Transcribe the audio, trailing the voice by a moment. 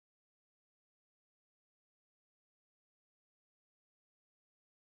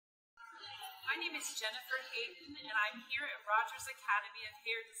My name is Jennifer Hayden, and I'm here at Rogers Academy of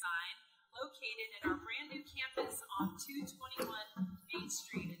Hair Design, located at our brand new campus on 221 Main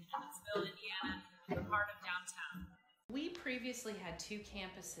Street in Evansville, Indiana, in the heart of downtown. We previously had two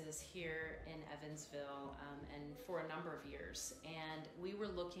campuses here in Evansville and for a number of years, and we were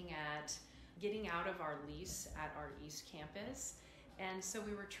looking at getting out of our lease at our East Campus, and so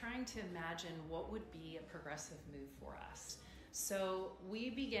we were trying to imagine what would be a progressive move for us. So we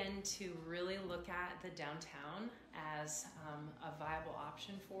began to really look at the downtown as a viable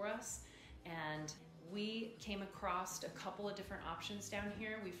option for us, and we came across a couple of different options down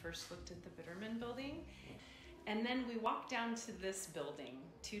here. We first looked at the Bitterman building, and then we walked down to this building,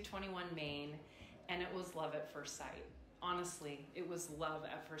 221 Main, and it was love at first sight. Honestly, it was love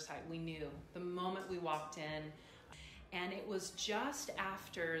at first sight. We knew the moment we walked in, and it was just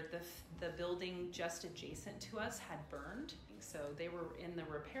after the building just adjacent to us had burned. So they were in the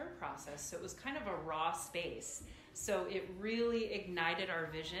repair process. So it was kind of a raw space. So it really ignited our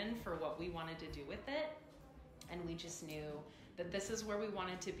vision for what we wanted to do with it. And we just knew that this is where we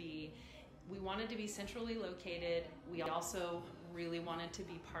wanted to be. We wanted to be centrally located. We also really wanted to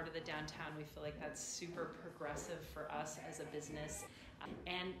be part of the downtown. We feel like that's super progressive for us as a business.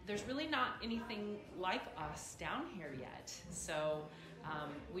 And there's really not anything like us down here yet. So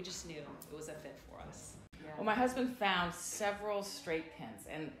we just knew it was a fit for us. Yeah. Well, my husband found several straight pins,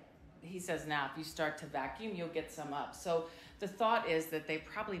 and he says now if you start to vacuum, you'll get some up. So the thought is that they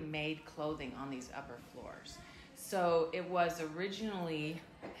probably made clothing on these upper floors. So it was originally,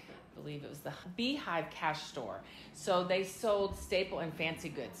 I believe it was the Beehive Cash Store. So they sold staple and fancy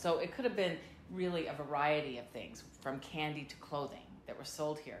goods. So it could have been really a variety of things, from candy to clothing, that were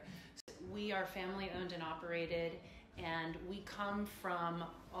sold here. We are family owned and operated, and we come from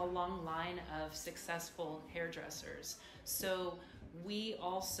a long line of successful hairdressers. So we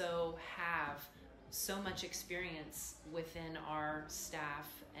also have so much experience within our staff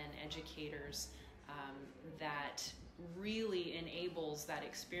and educators that really enables that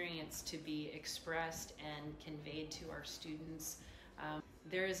experience to be expressed and conveyed to our students.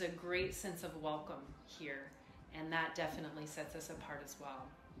 There is a great sense of welcome here, and that definitely sets us apart as well.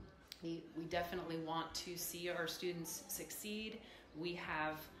 We definitely want to see our students succeed. We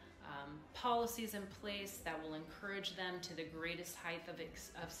have policies in place that will encourage them to the greatest height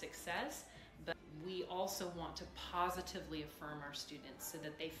of success, but we also want to positively affirm our students so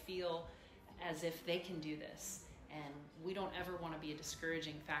that they feel as if they can do this. And we don't ever want to be a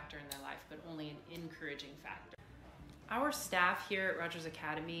discouraging factor in their life, but only an encouraging factor. Our staff here at Rogers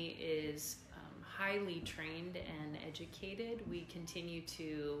Academy is highly trained and educated. We continue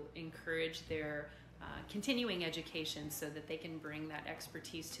to encourage their continuing education so that they can bring that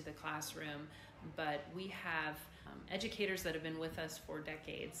expertise to the classroom. But we have educators that have been with us for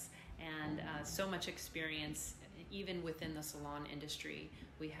decades and so much experience even within the salon industry.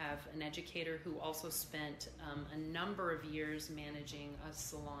 We have an educator who also spent a number of years managing a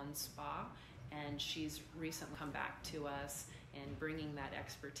salon spa, and she's recently come back to us and bringing that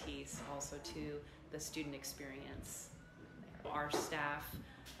expertise also to the student experience. Our staff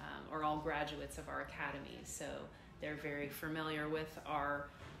are all graduates of our academy, so they're very familiar with our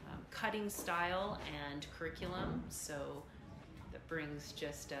cutting style and curriculum, so that brings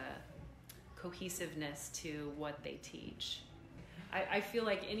just a cohesiveness to what they teach. I feel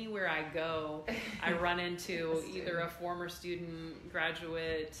like anywhere I go, I run into either a former student,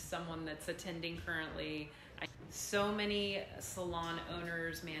 graduate, someone that's attending currently. So many salon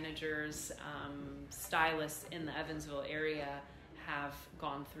owners, managers, stylists in the Evansville area have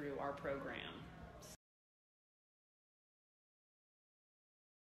gone through our program.